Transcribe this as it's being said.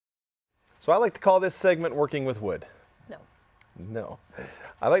So I like to call this segment working with wood. No. No.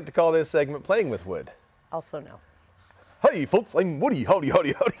 I like to call this segment playing with wood. Also no. Hey folks, I'm Woody. Howdy,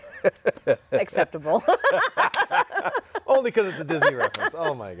 howdy, howdy. Acceptable. Only because it's a Disney reference.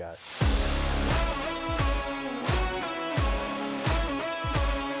 Oh my gosh.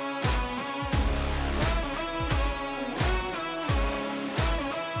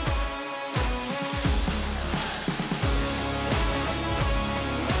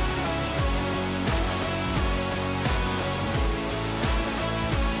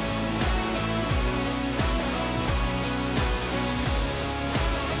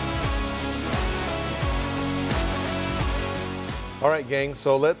 All right, gang,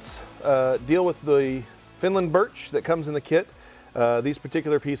 so let's deal with the Finland Birch that comes in the kit. These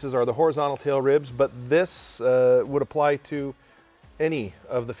particular pieces are the horizontal tail ribs, but this would apply to any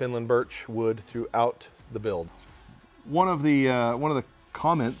of the Finland Birch wood throughout the build. One of the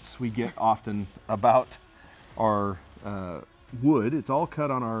comments we get often about our wood, it's all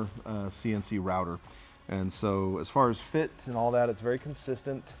cut on our CNC router. And so as far as fit and all that, it's very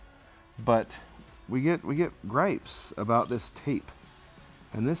consistent, but we get gripes about this tape.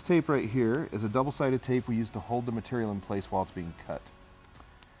 And this tape right here is a double-sided tape we use to hold the material in place while it's being cut.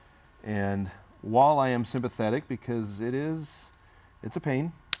 And while I am sympathetic, because it's a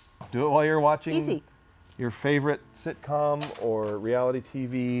pain, do it while you're watching your favorite sitcom or reality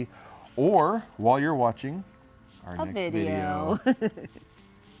TV, or while you're watching our next video.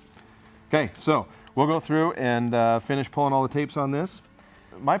 Okay, so we'll go through and finish pulling all the tapes on this.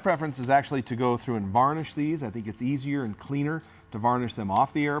 My preference is actually to go through and varnish these. I think it's easier and cleaner to varnish them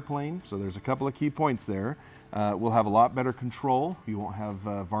off the airplane. So there's a couple of key points there. We'll have a lot better control. You won't have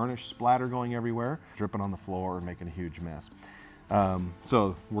varnish splatter going everywhere, dripping on the floor or making a huge mess.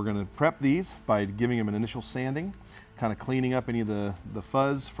 So we're gonna prep these by giving them an initial sanding, kind of cleaning up any of the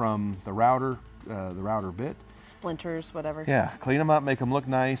fuzz from the router bit. Splinters, whatever. Yeah, clean them up, make them look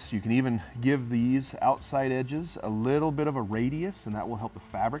nice. You can even give these outside edges a little bit of a radius, and that will help the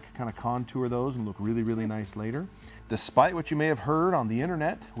fabric kind of contour those and look really, really nice later. Despite what you may have heard on the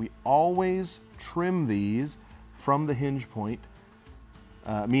internet, we always trim these from the hinge point,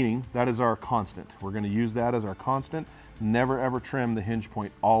 meaning that is our constant. We're going to use that as our constant. Never ever trim the hinge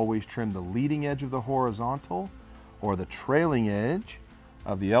point. Always trim the leading edge of the horizontal or the trailing edge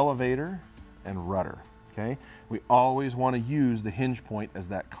of the elevator and rudder. Okay, we always want to use the hinge point as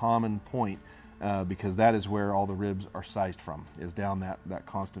that common point because that is where all the ribs are sized from, is down that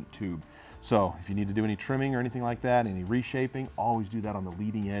constant tube. So if you need to do any trimming or anything like that, any reshaping, always do that on the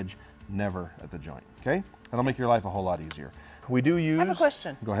leading edge, never at the joint. Okay, that'll make your life a whole lot easier. We do use... I have a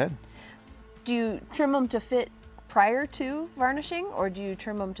question. Go ahead. Do you trim them to fit prior to varnishing, or do you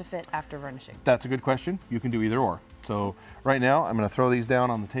trim them to fit after varnishing? That's a good question. You can do either or. So right now I'm going to throw these down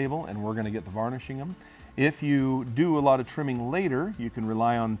on the table and we're going to get to varnishing them. If you do a lot of trimming later, you can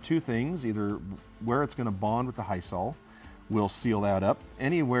rely on two things, either where it's going to bond with the high sol, we'll seal that up.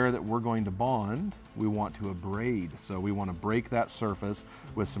 Anywhere that we're going to bond, we want to abrade. So we want to break that surface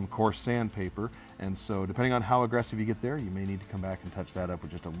with some coarse sandpaper. And so depending on how aggressive you get there, you may need to come back and touch that up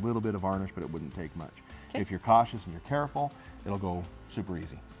with just a little bit of varnish, but it wouldn't take much. Okay. If you're cautious and you're careful, it'll go super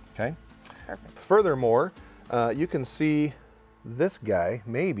easy, okay? Perfect. Furthermore, you can see this guy,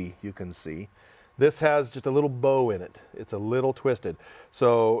 maybe you can see, this has just a little bow in it. It's a little twisted.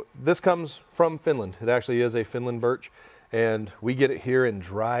 So this comes from Finland. It actually is a Finland birch, and we get it here in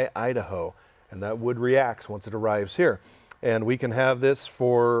dry Idaho, and that wood reacts once it arrives here. And we can have this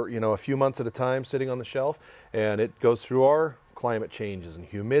for, you know, a few months at a time sitting on the shelf, and it goes through our climate changes, and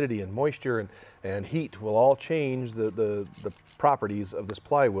humidity and moisture and heat will all change the properties of this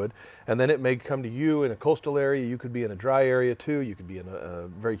plywood. And then it may come to you in a coastal area. You could be in a dry area too. You could be in a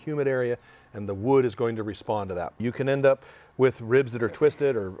very humid area, and the wood is going to respond to that. You can end up with ribs that are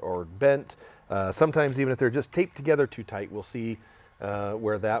twisted or bent. Sometimes even if they're just taped together too tight, we'll see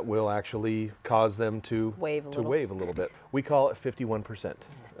where that will actually cause them to wave a little bit. We call it 51%.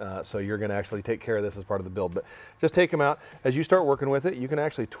 So you're going to actually take care of this as part of the build. But just take them out. As you start working with it, you can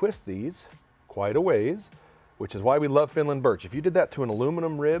actually twist these quite a ways, which is why we love Finland birch. If you did that to an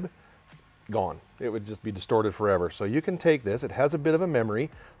aluminum rib, gone. It would just be distorted forever. So you can take this. It has a bit of a memory.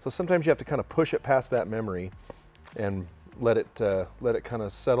 So sometimes you have to kind of push it past that memory and let it kind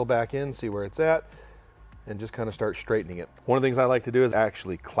of settle back in, see where it's at, and just kind of start straightening it. One of the things I like to do is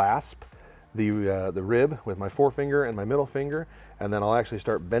actually clasp the rib with my forefinger and my middle finger, and then I'll actually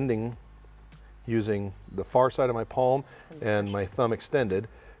start bending using the far side of my palm and my thumb extended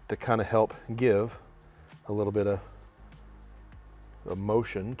to kind of help give a little bit of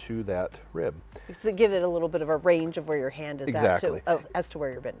motion to that rib. To give it a little bit of a range of where your hand is Exactly. at as to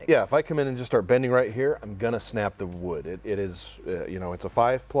where you're bending. Yeah, if I come in and just start bending right here, I'm gonna snap the wood. It is, you know, it's a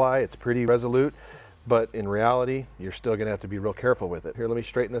 5-ply, it's pretty resolute, but in reality, you're still gonna have to be real careful with it. Here, let me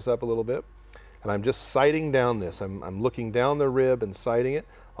straighten this up a little bit. And I'm just sighting down this. I'm looking down the rib and sighting it.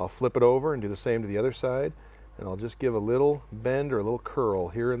 I'll flip it over and do the same to the other side. And I'll just give a little bend or a little curl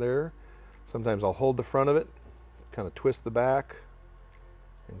here and there. Sometimes I'll hold the front of it, kind of twist the back,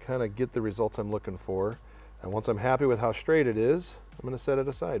 and kind of get the results I'm looking for. And once I'm happy with how straight it is, I'm going to set it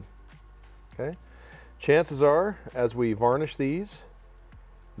aside. Okay? Chances are, as we varnish these,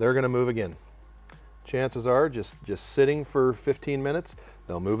 they're going to move again. Chances are, just sitting for 15 minutes,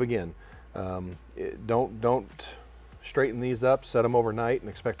 they'll move again. Don't straighten these up, set them overnight, and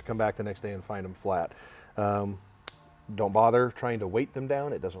expect to come back the next day and find them flat. Don't bother trying to weight them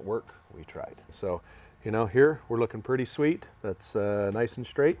down. It doesn't work. We tried. So, you know, here we're looking pretty sweet. That's nice and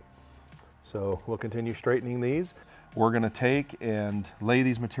straight. So we'll continue straightening these. We're going to take and lay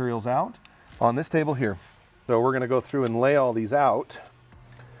these materials out on this table here. So we're going to go through and lay all these out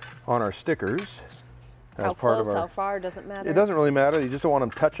on our stickers. How close, how far, doesn't matter? It doesn't really matter. You just don't want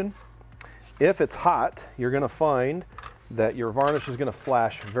them touching. If it's hot, you're going to find that your varnish is going to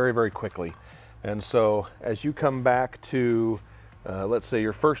flash very, very quickly. And so as you come back to, let's say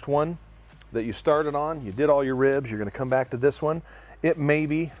your first one that you started on, you did all your ribs, you're going to come back to this one. It may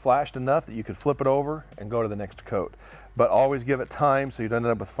be flashed enough that you could flip it over and go to the next coat. But always give it time so you don't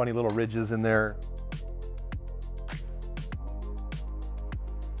end up with funny little ridges in there.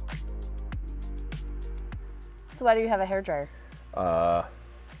 So why do you have a hairdryer?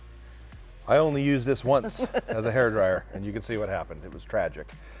 I only used this once as a hairdryer, and you can see what happened. It was tragic.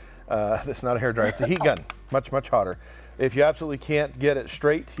 It's not a hairdryer, it's a heat gun, much, much hotter. If you absolutely can't get it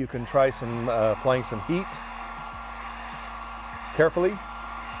straight, you can try applying some heat. Carefully.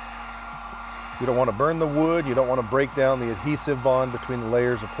 You don't want to burn the wood, you don't want to break down the adhesive bond between the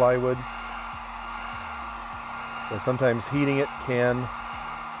layers of plywood. And sometimes heating it can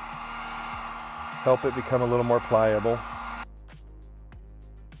help it become a little more pliable.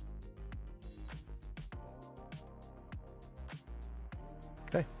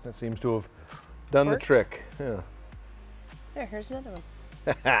 Okay, that seems to have done the trick. Yeah. There, here's another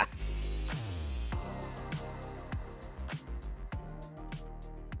one.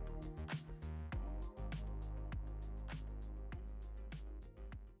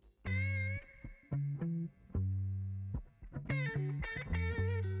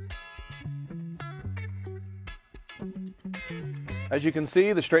 As you can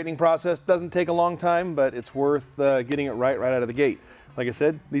see, the straightening process doesn't take a long time, but it's worth getting it right out of the gate. Like I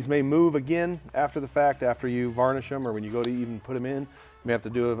said, these may move again after the fact, after you varnish them, or when you go to even put them in. You may have to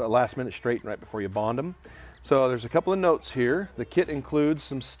do a last minute straighten right before you bond them. So there's a couple of notes here. The kit includes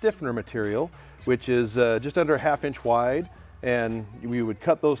some stiffener material, which is just under a 1/2 inch wide, and we would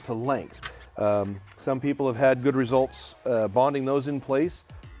cut those to length. Some people have had good results bonding those in place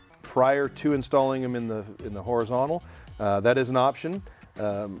prior to installing them in the horizontal. That is an option.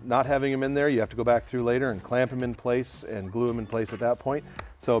 Not having them in there, you have to go back through later and clamp them in place and glue them in place at that point.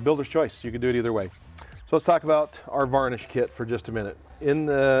 So builder's choice, you can do it either way. So let's talk about our varnish kit for just a minute. In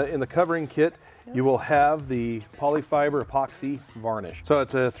the covering kit, you will have the polyfiber epoxy varnish. So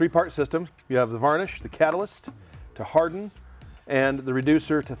it's a 3-part system. You have the varnish, the catalyst to harden, and the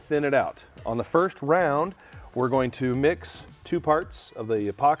reducer to thin it out. On the first round, we're going to mix 2 parts of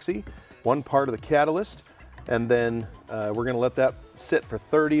the epoxy, 1 part of the catalyst, and then we're going to let that sit for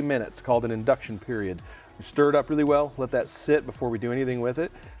 30 minutes, called an induction period. We stir it up really well, let that sit before we do anything with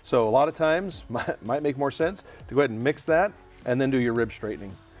it. So a lot of times, might make more sense to go ahead and mix that and then do your rib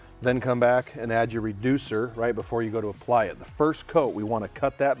straightening. Then come back and add your reducer right before you go to apply it. The first coat, we want to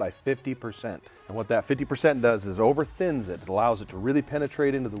cut that by 50%. And what that 50% does is over thins it. It allows it to really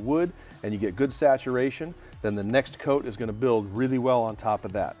penetrate into the wood and you get good saturation. Then the next coat is going to build really well on top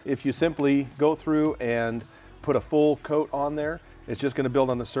of that. If you simply go through and put a full coat on there, it's just going to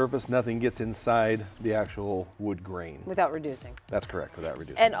build on the surface. Nothing gets inside the actual wood grain. Without reducing. That's correct, without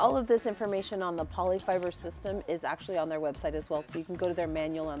reducing. And all of this information on the polyfiber system is actually on their website as well. So you can go to their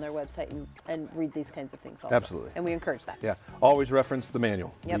manual on their website and read these kinds of things also. Absolutely. And we encourage that. Yeah, always reference the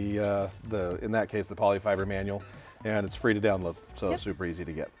manual. Yep. In that case, the polyfiber manual, and it's free to download, so it's super easy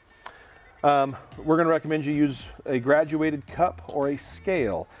to get. We're going to recommend you use a graduated cup or a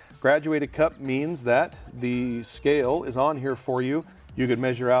scale. Graduated cup means that the scale is on here for you. You could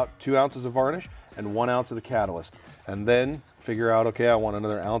measure out 2 ounces of varnish and 1 ounce of the catalyst, and then figure out, okay, I want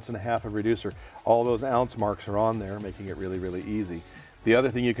another 1.5 ounces of reducer. All those ounce marks are on there, making it really, really easy. The other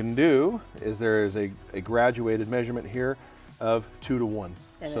thing you can do is there is a graduated measurement here of 2 to 1.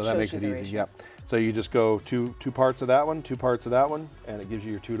 And so it that shows makes you it the easy. ratio. Yep. So you just go two parts of that one, 2 parts of that one, and it gives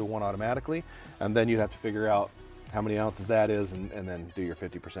you your 2 to 1 automatically. And then you'd have to figure out how many ounces that is and then do your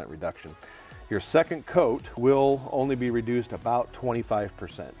 50% reduction. Your second coat will only be reduced about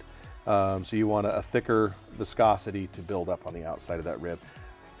 25%. So you want a thicker viscosity to build up on the outside of that rib.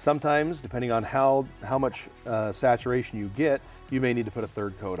 Sometimes, depending on how much saturation you get, you may need to put a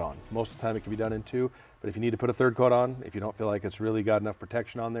third coat on. Most of the time it can be done in 2, but if you need to put a third coat on, if you don't feel like it's really got enough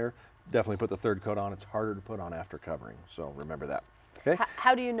protection on there, definitely put the third coat on. It's harder to put on after covering, so remember that. Okay?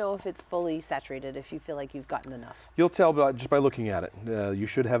 How do you know if it's fully saturated, if you feel like you've gotten enough? You'll tell just by looking at it. You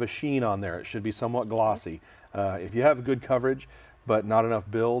should have a sheen on there. It should be somewhat glossy. If you have good coverage, but not enough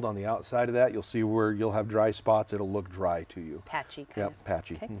build on the outside of that, you'll see where you'll have dry spots. It'll look dry to you. Patchy kind Yep, of.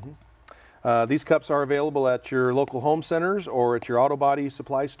 patchy. Okay. These cups are available at your local home centers or at your auto body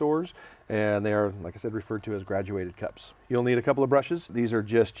supply stores, and they are, like I said, referred to as graduated cups. You'll need a couple of brushes. These are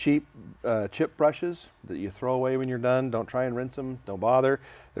just cheap chip brushes that you throw away when you're done. Don't try and rinse them. Don't bother.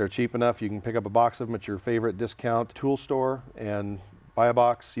 They're cheap enough. You can pick up a box of them at your favorite discount tool store and buy a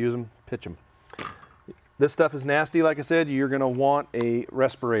box, use them, pitch them. This stuff is nasty, like I said. You're going to want a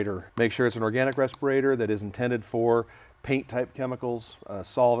respirator. Make sure it's an organic respirator that is intended for paint type chemicals,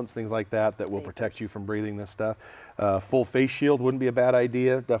 solvents, things like that, that will protect you from breathing this stuff. Full face shield wouldn't be a bad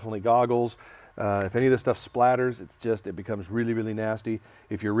idea. Definitely goggles. If any of this stuff splatters, it becomes really, really nasty.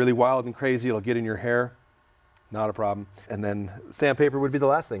 If you're really wild and crazy, it'll get in your hair. Not a problem. And then sandpaper would be the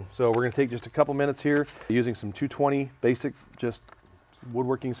last thing. So we're going to take just a couple minutes here using some 220 basic, just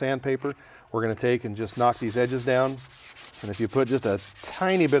woodworking sandpaper. We're going to take and just knock these edges down. And if you put just a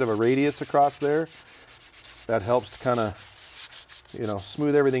tiny bit of a radius across there, that helps to kind of,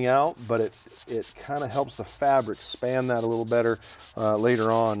 smooth everything out, but it kind of helps the fabric span that a little better later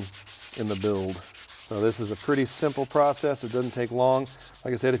on in the build. So this is a pretty simple process. It doesn't take long.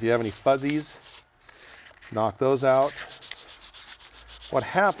 Like I said, if you have any fuzzies, knock those out. What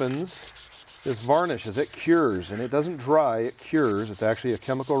happens is varnish, as it cures, and it doesn't dry, it cures. It's actually a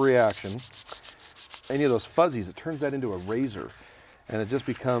chemical reaction. Any of those fuzzies, it turns that into a razor. And it just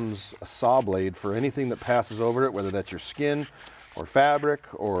becomes a saw blade for anything that passes over it, whether that's your skin or fabric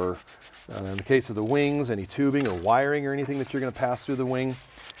or, in the case of the wings, any tubing or wiring or anything that you're going to pass through the wing.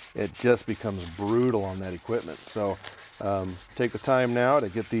 It just becomes brutal on that equipment. So take the time now to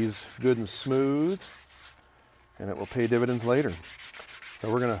get these good and smooth, and it will pay dividends later.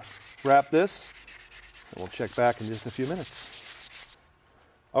 So we're going to wrap this, and we'll check back in just a few minutes.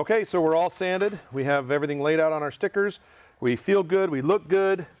 Okay, so we're all sanded. We have everything laid out on our stickers. We feel good, we look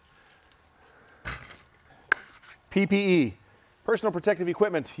good. PPE, personal protective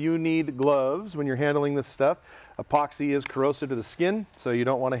equipment. You need gloves when you're handling this stuff. Epoxy is corrosive to the skin, so you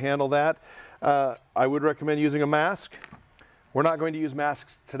don't want to handle that. I would recommend using a mask. We're not going to use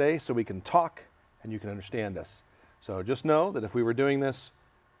masks today, so we can talk and you can understand us. So just know that if we were doing this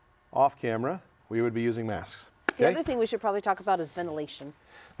off camera, we would be using masks. The other thing we should probably talk about is ventilation.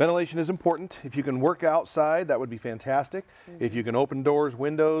 Ventilation is important. If you can work outside, that would be fantastic. If you can open doors,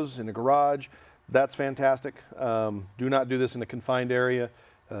 windows in a garage, that's fantastic. Do not do this in a confined area.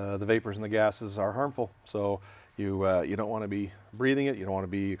 The vapors and the gases are harmful. So you don't want to be breathing it. You don't want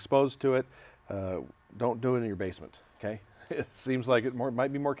to be exposed to it. Don't do it in your basement, okay? It seems like it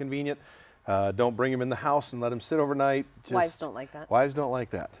might be more convenient. Don't bring them in the house and let them sit overnight. Wives don't like that. Wives don't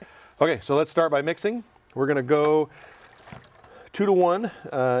like that. Okay, so let's start by mixing. We're going to go 2 to 1,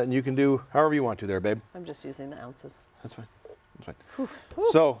 and you can do however you want to there, babe. I'm just using the ounces. That's fine. That's fine.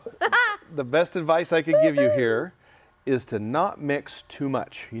 So the best advice I could give you here is to not mix too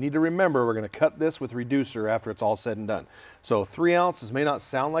much. You need to remember we're going to cut this with reducer after it's all said and done. So 3 ounces may not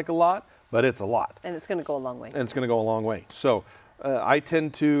sound like a lot, but it's a lot. And it's going to go a long way. And it's going to go a long way. So I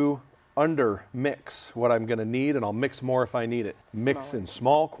tend to under mix what I'm going to need, and I'll mix more if I need it. Mix in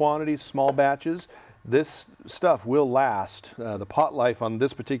small quantities, small batches. This stuff will last. The pot life on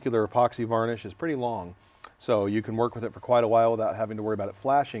this particular epoxy varnish is pretty long, so you can work with it for quite a while without having to worry about it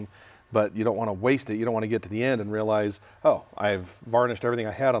flashing, but you don't want to waste it. You don't want to get to the end and realize, oh, I've varnished everything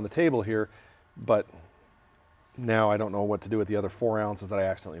I had on the table here, but now I don't know what to do with the other 4 ounces that I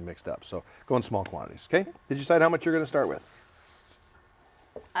accidentally mixed up. So go in small quantities, okay? Did you decide how much you're going to start with?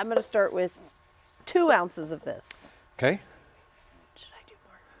 I'm going to start with 2 ounces of this. Okay. Should I do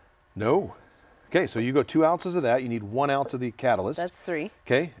more? No. Okay, so you go 2 ounces of that. You need 1 ounce of the catalyst. That's 3.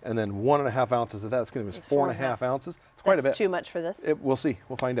 Okay, and then 1.5 ounces of that. That's going to be 4.5 ounces. It's quite a bit. That's too much for this? We'll see.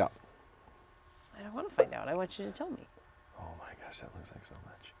 We'll find out. I don't want to find out. I want you to tell me. Oh my gosh, that looks like so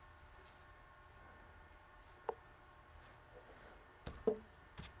much.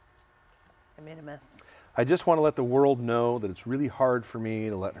 I made a mess. I just want to let the world know that it's really hard for me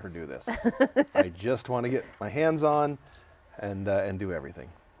to let her do this. I just want to get my hands on and do everything.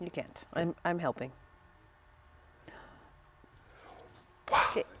 You can't. I'm helping. Wow.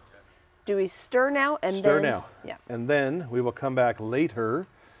 Okay. Do we stir now and Stir then? now. Yeah. And then we will come back later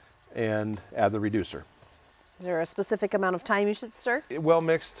and add the reducer. Is there a specific amount of time you should stir? Well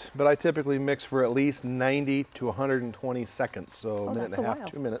mixed, but I typically mix for at least 90 to 120 seconds, so a minute that's and a a half, while.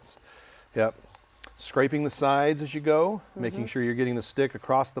 2 minutes. Yep. Scraping the sides as you go, making sure you're getting the stick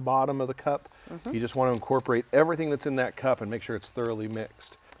across the bottom of the cup. You just want to incorporate everything that's in that cup and make sure it's thoroughly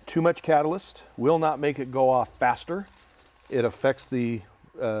mixed. Too much catalyst will not make it go off faster. It affects the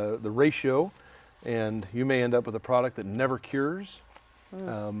ratio, and you may end up with a product that never cures.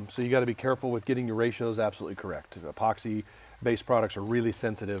 So you got to be careful with getting your ratios absolutely correct. Epoxy-based products are really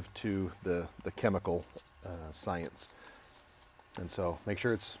sensitive to the chemical science. And so make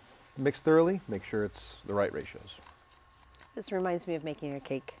sure it's mixed thoroughly, make sure it's the right ratios. This reminds me of making a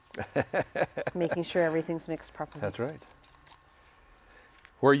cake. Making sure everything's mixed properly. That's right.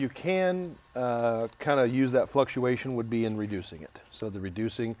 Where you can kind of use that fluctuation would be in reducing it. So the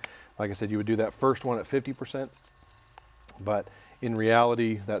reducing, like I said, you would do that first one at 50%, but in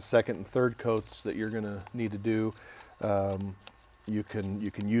reality, that second and third coats that you're going to need to do, you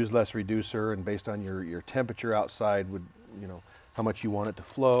can use less reducer, and based on your temperature outside, would how much you want it to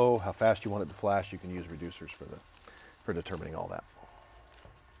flow, how fast you want it to flash, you can use reducers for determining all that.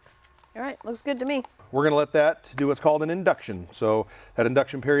 All right, looks good to me. We're going to let that do what's called an induction. So that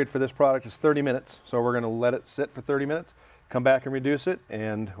induction period for this product is 30 minutes. So we're going to let it sit for 30 minutes, come back and reduce it,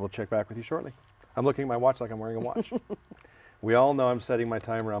 and we'll check back with you shortly. I'm looking at my watch like I'm wearing a watch. We all know I'm setting my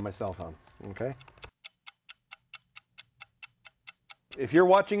timer on my cell phone, okay? If you're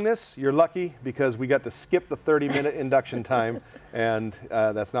watching this, you're lucky because we got to skip the 30-minute induction time, and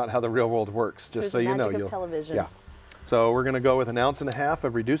that's not how the real world works, just so you know. Magic of television. Yeah. So we're going to go with 1.5 ounces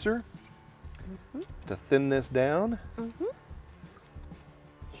of reducer to thin this down.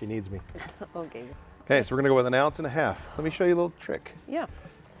 She needs me. Okay. Okay, so we're going to go with 1.5 ounces. Let me show you a little trick. Yeah.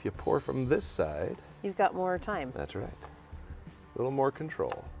 If you pour from this side, You've got more time. that's right. A little more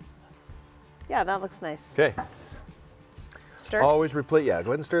control. Yeah, that looks nice. Okay. Stir. Always replace. Yeah, go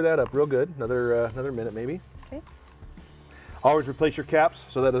ahead and stir that up real good. Another minute maybe. Okay. Always replace your caps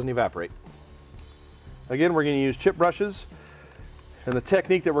so that doesn't evaporate. Again, we're going to use chip brushes, and the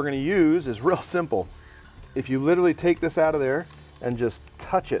technique that we're going to use is real simple. If you literally take this out of there and just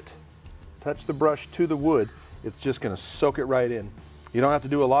touch it, touch the brush to the wood, it's just going to soak it right in. You don't have to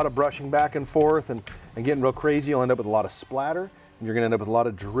do a lot of brushing back and forth and getting real crazy. You'll end up with a lot of splatter, and you're going to end up with a lot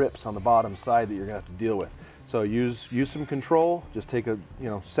of drips on the bottom side that you're going to have to deal with. So use some control. Just take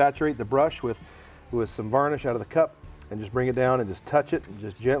saturate the brush with some varnish out of the cup, and just bring it down and just touch it and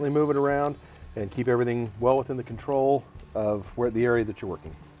just gently move it around and keep everything well within the control of the area that you're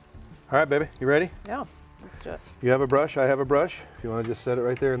working. All right, baby, you ready? Yeah, let's do it. You have a brush, I have a brush. If you want to just set it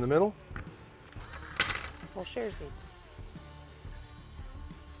right there in the middle. We'll share these.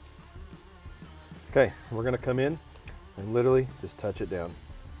 Okay, we're going to come in and literally just touch it down.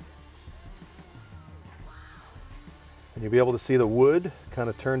 And you'll be able to see the wood kind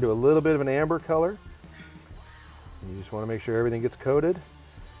of turn to a little bit of an amber color. And you just want to make sure everything gets coated.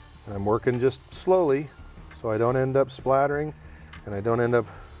 And I'm working just slowly so I don't end up splattering and I don't end up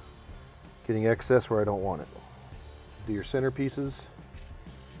getting excess where I don't want it. Do your center pieces,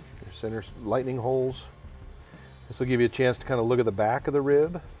 your center lightning holes. This will give you a chance to kind of look at the back of the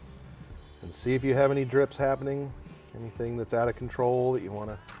rib and see if you have any drips happening, anything that's out of control that you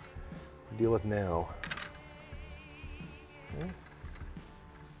want to deal with now. Okay.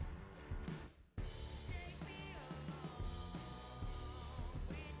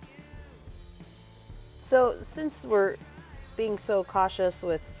 So since we're being so cautious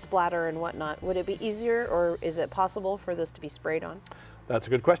with splatter and whatnot, would it be easier, or is it possible for this to be sprayed on? That's a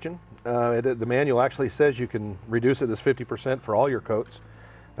good question. The manual actually says you can reduce it this 50% for all your coats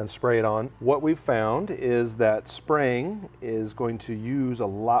and spray it on. What we've found is that spraying is going to use a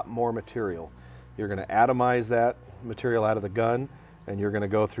lot more material. You're going to atomize that material out of the gun, and you're going to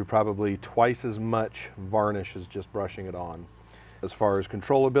go through probably twice as much varnish as just brushing it on. As far as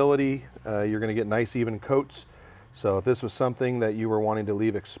controllability, you're going to get nice even coats. So if this was something that you were wanting to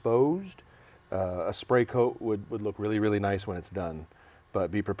leave exposed, a spray coat would look really, really nice when it's done. But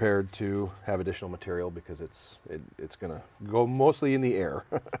be prepared to have additional material because it's going to go mostly in the air.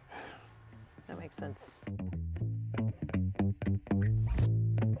 That makes sense.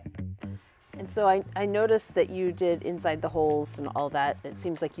 And so I noticed that you did inside the holes and all that. It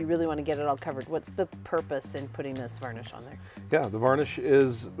seems like you really want to get it all covered. What's the purpose in putting this varnish on there? Yeah, the varnish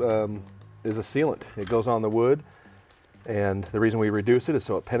is is a sealant. It goes on the wood, and the reason we reduce it is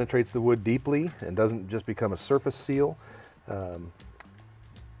so it penetrates the wood deeply and doesn't just become a surface seal.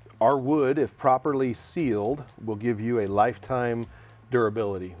 Our wood, if properly sealed, will give you a lifetime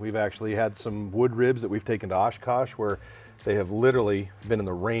durability. We've actually had some wood ribs that we've taken to Oshkosh where they have literally been in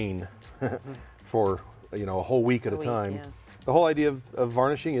the rain for a whole week at a time. Yeah. The whole idea of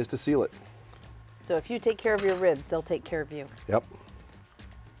varnishing is to seal it. So if you take care of your ribs, they'll take care of you. Yep.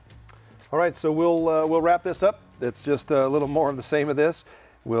 All right, so we'll wrap this up. It's just a little more of the same of this.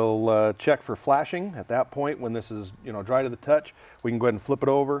 We'll check for flashing. At that point, when this is dry to the touch, we can go ahead and flip it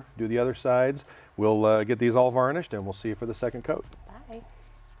over, do the other sides. We'll get these all varnished, and we'll see you for the second coat. Bye.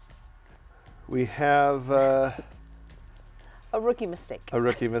 We have A rookie mistake. a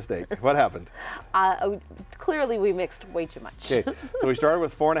rookie mistake. What happened? Clearly, we mixed way too much. Okay, so we started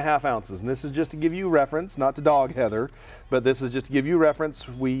with 4.5 ounces, and this is just to give you reference, not to dog Heather, but this is just to give you reference.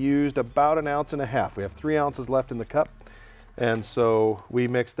 We used about 1.5 ounces. We have 3 ounces left in the cup, and so we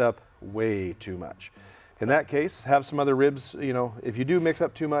mixed up way too much. In that case, have some other ribs. If you do mix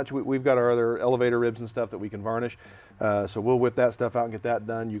up too much, we've got our other elevator ribs and stuff that we can varnish. So we'll whip that stuff out and get that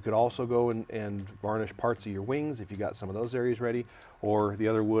done. You could also go and varnish parts of your wings if you got some of those areas ready, or the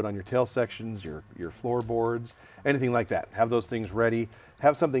other wood on your tail sections, your floorboards, anything like that. Have those things ready.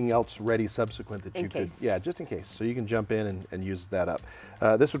 Have something else ready subsequent that you could, yeah, just in case. So you can jump in and use that up.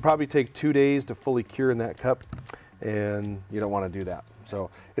 This would probably take 2 days to fully cure in that cup, and you don't want to do that. So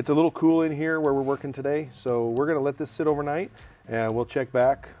it's a little cool in here where we're working today. So we're going to let this sit overnight, and we'll check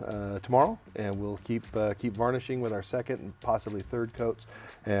back tomorrow, and we'll keep varnishing with our second and possibly third coats,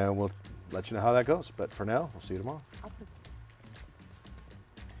 and we'll let you know how that goes. But for now, we'll see you tomorrow. Awesome.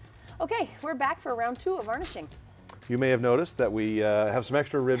 Okay, we're back for round 2 of varnishing. You may have noticed that we have some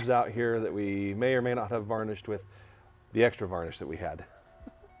extra ribs out here that we may or may not have varnished with the extra varnish that we had.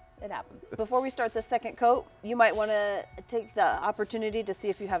 It happens. Before we start the second coat, you might want to take the opportunity to see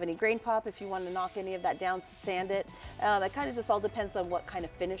if you have any grain pop, if you want to knock any of that down, sand it. It kind of just all depends on what kind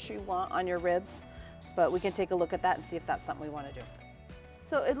of finish you want on your ribs, but we can take a look at that and see if that's something we want to do.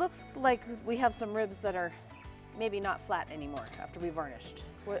 So it looks like we have some ribs that are maybe not flat anymore after we varnished.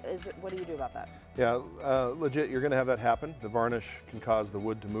 What do you do about that? Yeah, legit, you're going to have that happen. The varnish can cause the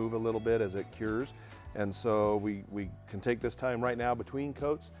wood to move a little bit as it cures, and so we can take this time right now between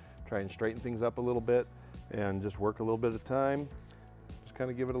coats, try and straighten things up a little bit, and just work a little bit at a time. Just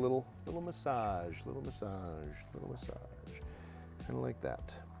kind of give it a little massage, little massage, kind of like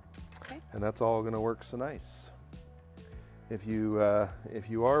that. Okay. And that's all going to work so nice. If you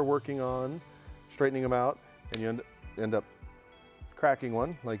are working on straightening them out and you end up cracking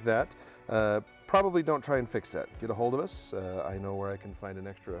one like that, probably don't try and fix that. Get a hold of us. I know where I can find an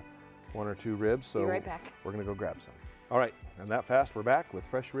extra 1 or 2 ribs. So be right back. We're going to go grab some. All right, and that fast, we're back with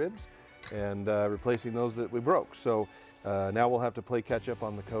fresh ribs and replacing those that we broke. So now we'll have to play catch up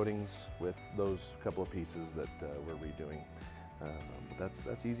on the coatings with those couple of pieces that we're redoing. But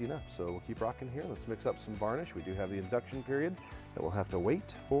that's easy enough. So we'll keep rocking here. Let's mix up some varnish. We do have the induction period that we'll have to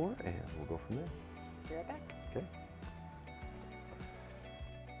wait for, and we'll go from there. Be right back. Okay.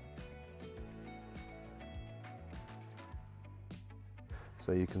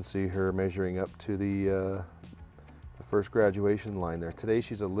 So you can see her measuring up to the first graduation line there. Today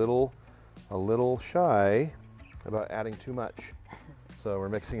she's a little shy about adding too much. So we're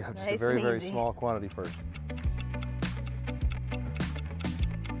mixing up just a very, very small quantity first.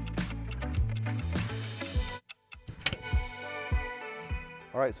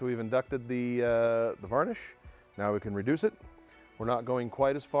 All right, so we've inducted the varnish. Now we can reduce it. We're not going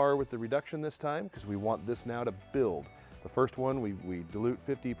quite as far with the reduction this time because we want this now to build. The first one we dilute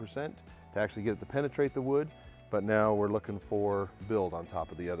 50% to actually get it to penetrate the wood, but now we're looking for build on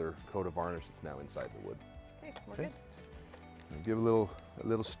top of the other coat of varnish that's now inside the wood. Okay, we're good. And give a little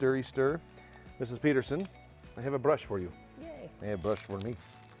stirry stir. Mrs. Peterson, I have a brush for you. Yay. I have a brush for me.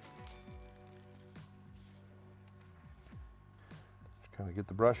 Just kind of get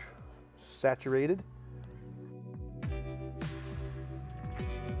the brush saturated.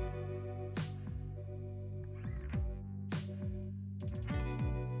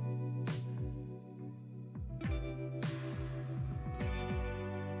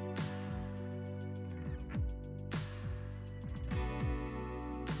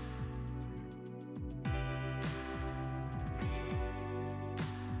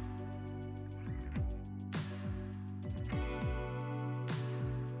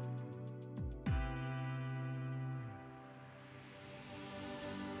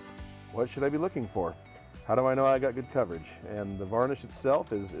 What should I be looking for? How do I know I got good coverage? And the varnish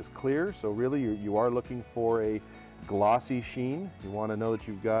itself is clear, so really you are looking for a glossy sheen. You want to know that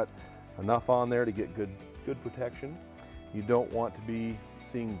you've got enough on there to get good protection. You don't want to be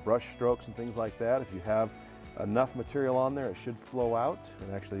seeing brush strokes and things like that. If you have enough material on there, it should flow out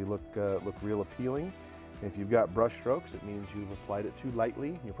and actually look real appealing. And if you've got brush strokes, it means you've applied it too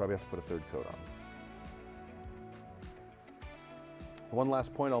lightly. You'll probably have to put a third coat on. One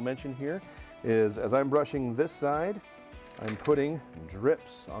last point I'll mention here is as I'm brushing this side, I'm putting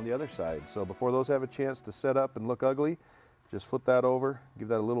drips on the other side. So before those have a chance to set up and look ugly, just flip that over, give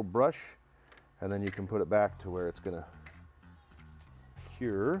that a little brush, and then you can put it back to where it's gonna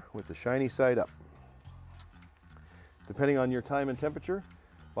cure with the shiny side up. Depending on your time and temperature,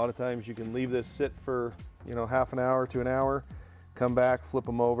 a lot of times you can leave this sit for, you know, half an hour to an hour, come back, flip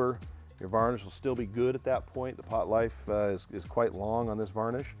them over. Your varnish will still be good at that point. The pot life is quite long on this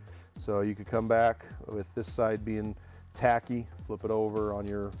varnish. So you could come back with this side being tacky, flip it over on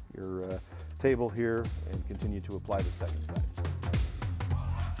your table here and continue to apply the second side.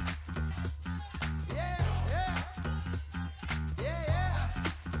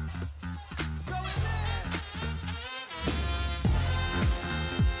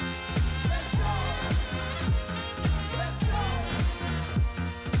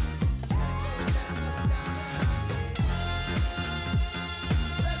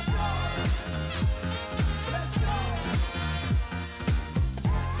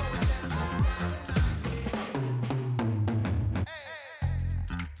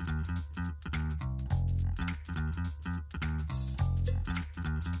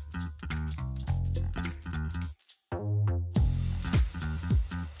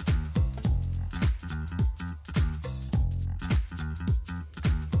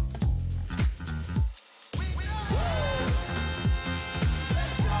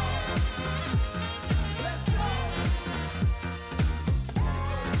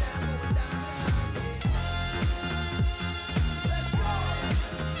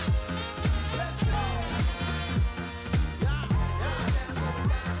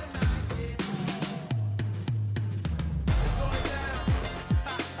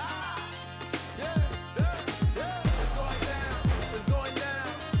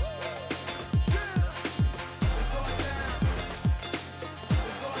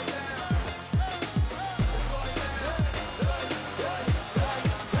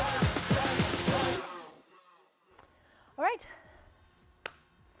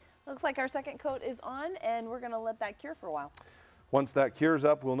 Looks like our second coat is on, and we're going to let that cure for a while. Once that cures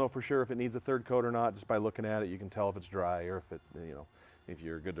up, we'll know for sure if it needs a third coat or not. Just by looking at it, you can tell if it's dry or if it, you know, if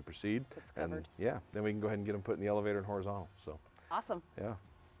you're good to proceed. It's covered. And yeah, then we can go ahead and get them put in the elevator and horizontal. So awesome. Yeah,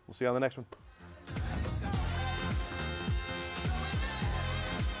 we'll see you on the next one.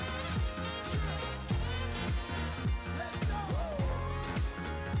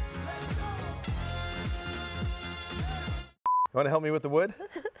 You want to help me with the wood?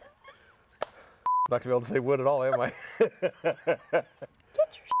 Not going to be able to say wood at all, am I? Get your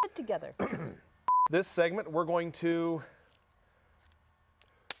shit together. This segment, we're going to...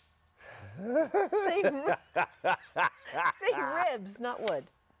 Say ribs, not wood.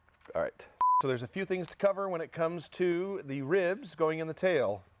 All right. So there's a few things to cover when it comes to the ribs going in the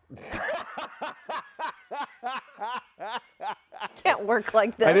tail. Can't work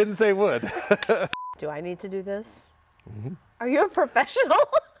like this. I didn't say wood. Do I need to do this? Mm-hmm. Are you a professional?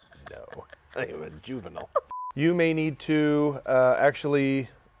 No, I am a juvenile. You may need to actually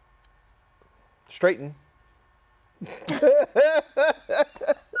straighten. The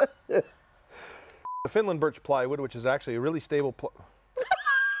Finland Birch plywood, which is actually a really stable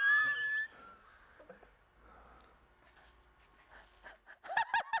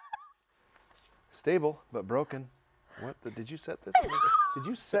stable, but broken. What did you set this? Did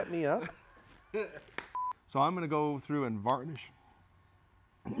you set me up? So I'm going to go through and varnish.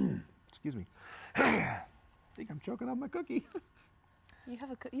 Excuse me. I think I'm choking on my cookie. You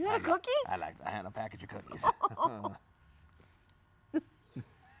have a you had a cookie? I had a package of cookies.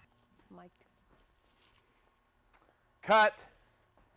 Mike. Cut.